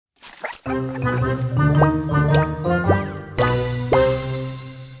Hey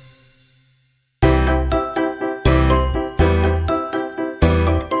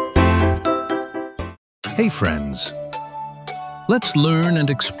friends, let's learn and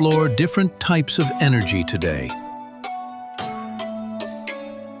explore different types of energy today.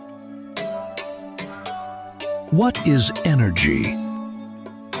 What is energy?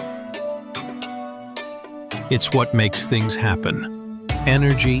 It's what makes things happen.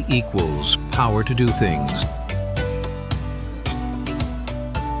 Energy equals power to do things.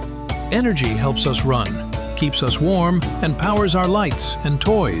 Energy helps us run, keeps us warm, and powers our lights and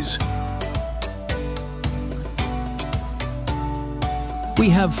toys. We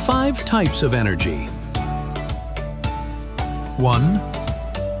have 5 types of energy. 1.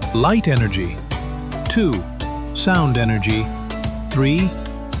 Light energy. 2. Sound energy. 3.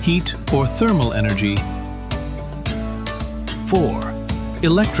 Heat or thermal energy. 4.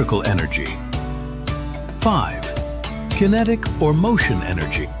 Electrical energy. 5. Kinetic or motion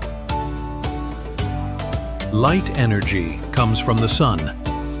energy. Light energy comes from the sun,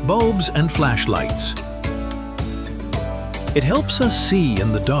 bulbs and flashlights. It helps us see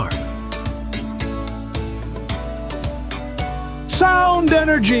in the dark. Sound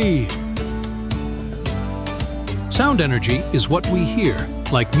energy! Sound energy is what we hear,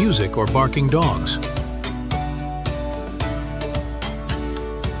 like music or barking dogs.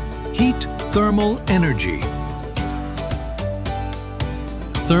 Heat thermal energy.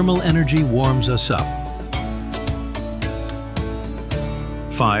 Thermal energy warms us up.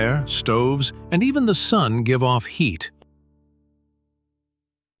 Fire, stoves, and even the sun give off heat.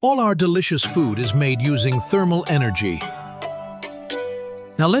 All our delicious food is made using thermal energy.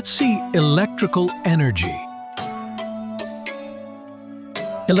 Now let's see electrical energy.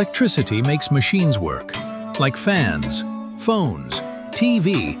 Electricity makes machines work, like fans, phones,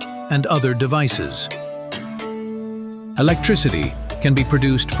 TV, and other devices. Electricity can be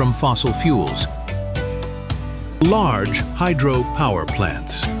produced from fossil fuels. Large hydro power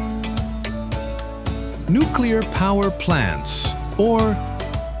plants. Nuclear power plants, or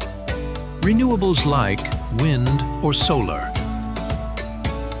renewables like wind or solar.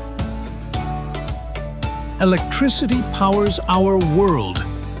 Electricity powers our world.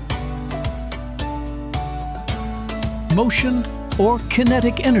 Motion or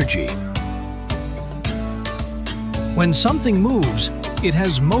kinetic energy. When something moves, it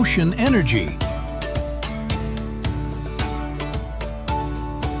has motion energy.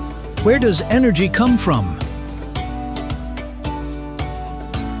 Where does energy come from?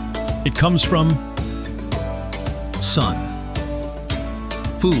 It comes from sun,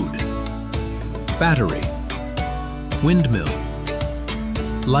 food, battery, windmill,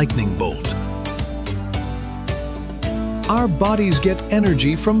 lightning bolt. Our bodies get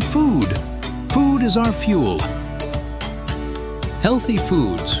energy from food. Food is our fuel. Healthy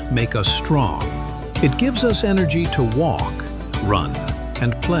foods make us strong. It gives us energy to walk, run,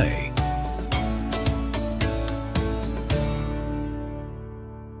 and play.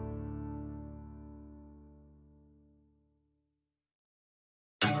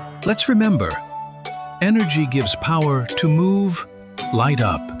 Let's remember, energy gives power to move, light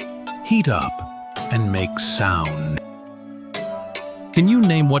up, heat up, and make sound. Can you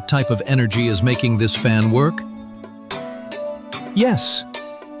name what type of energy is making this fan work? Yes.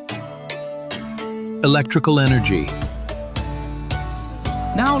 Electrical energy.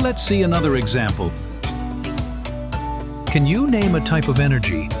 Now let's see another example. Can you name a type of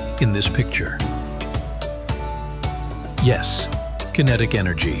energy in this picture? Yes. Kinetic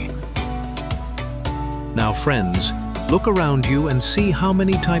energy. Now friends, look around you and see how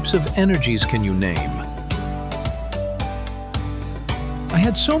many types of energies can you name. I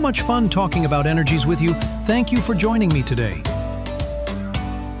had so much fun talking about energies with you. Thank you for joining me today.